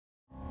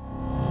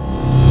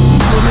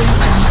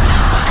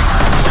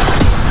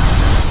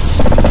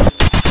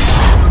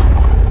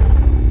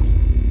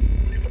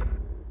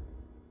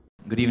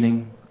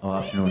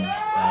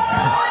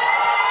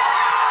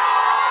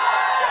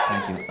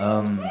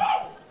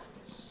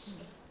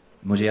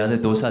मुझे याद है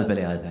 2 साल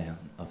पहले आया था यहाँ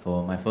for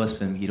my first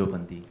film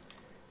Heropanti,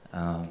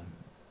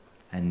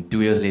 and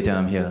 2 years later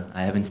I'm here.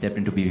 I haven't stepped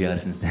into PVR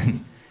since then.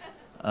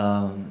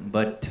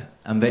 But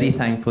I'm very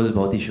thankful,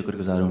 बहुत ही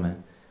शुक्रगुजार हूँ मैं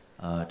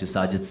to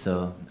Sajid sir,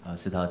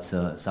 Siddharth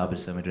sir, Sabir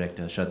sir, my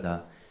director, Shraddha,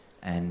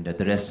 and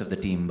the rest of the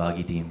team,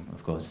 Baaghi team,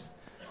 of course.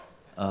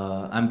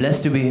 I'm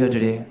blessed to be here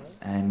today,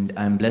 and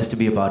I'm blessed to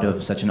be a part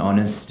of such an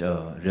honest,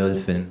 real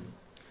film.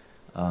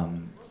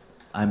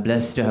 I'm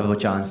blessed to have a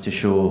chance to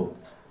show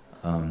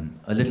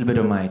a little bit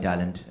of my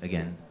talent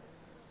again.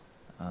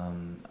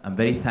 I'm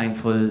very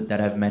thankful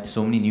that I've met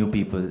so many new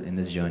people in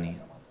this journey.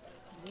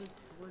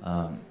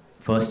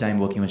 First time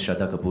working with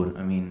Shraddha Kapoor.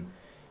 I mean,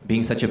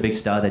 being such a big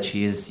star that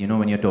she is, you know,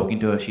 when you're talking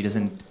to her, she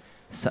doesn't,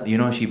 you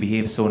know, she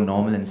behaves so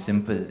normal and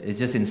simple. It's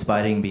just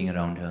inspiring being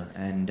around her.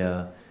 And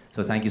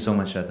so thank you so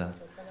much, Shraddha.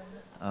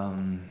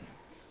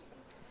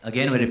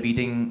 Again, we're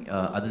repeating,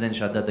 other than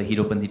Shraddha, the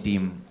Heropanti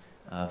team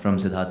from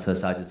Siddharth sir,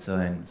 Sajid sir,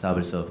 and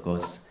Sabir sir, of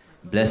course.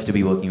 Blessed to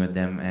be working with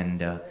them,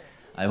 and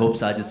I hope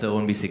Sajid sir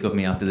won't be sick of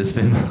me after this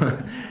film.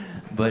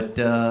 But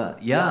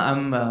yeah,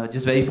 I'm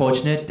just very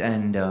fortunate,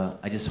 and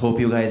I just hope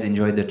you guys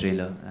enjoyed the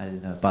trailer.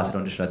 I'll pass it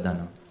on to Shraddha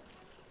now.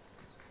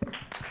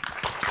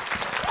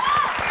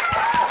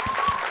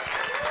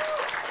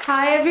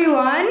 Hi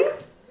everyone.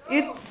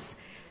 It's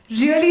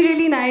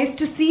really nice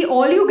to see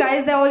all you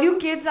guys there, all you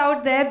kids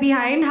out there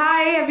behind.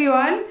 Hi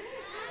everyone.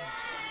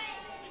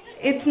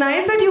 It's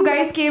nice that you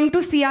guys came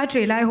to see our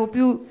trailer. I hope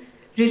you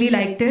really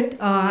liked it.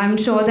 I'm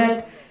sure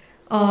that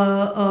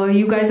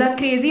you guys are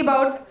crazy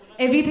about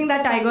everything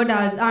that Tiger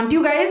does, aren't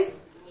you guys?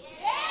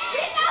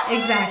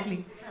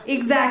 Exactly.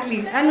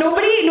 And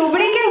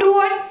nobody can do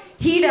what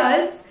he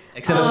does.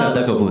 Except for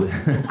Shraddha Kapoor.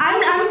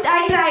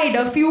 I tried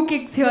a few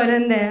kicks here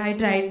and there. I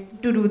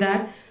tried to do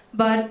that,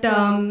 but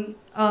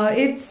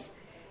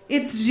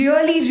it's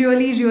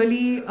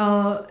really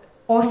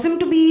awesome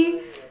to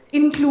be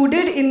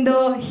included in the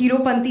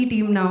Heropanti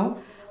team now.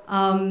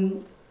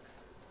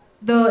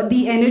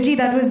 The energy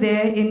that was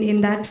there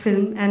in that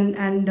film,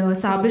 and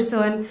Sabir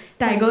sir and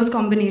Tiger's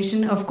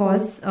combination, of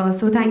course.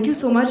 So thank you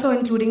so much for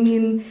including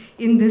me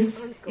in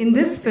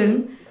this film.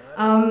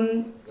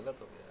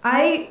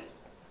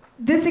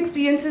 This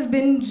experience has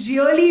been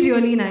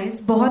really nice.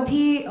 बहुत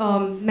ही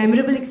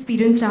memorable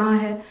experience रहा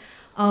है.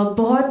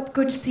 बहुत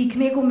कुछ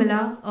सीखने को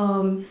मिला.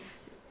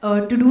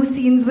 To do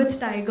scenes with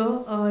Tiger.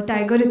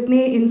 Tiger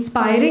इतने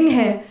inspiring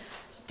है,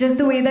 just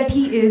the way that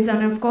he is,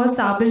 and of course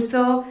Sabir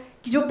sir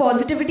की जो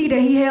positivity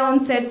रही है on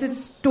sets,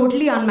 it's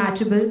totally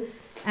unmatchable.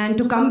 And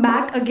to come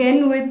back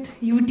again with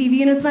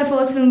UTV, and it's my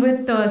first film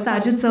with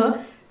Sajid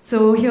sir.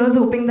 So here's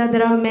hoping that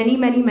there are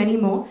many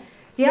more.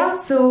 Yeah,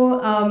 so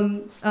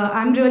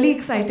I'm really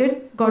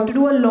excited. Got to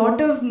do a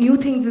lot of new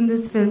things in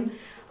this film.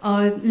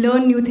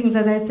 Learn new things,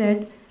 as I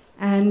said.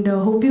 And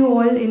hope you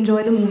all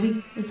enjoy the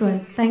movie as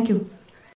well. Thank you.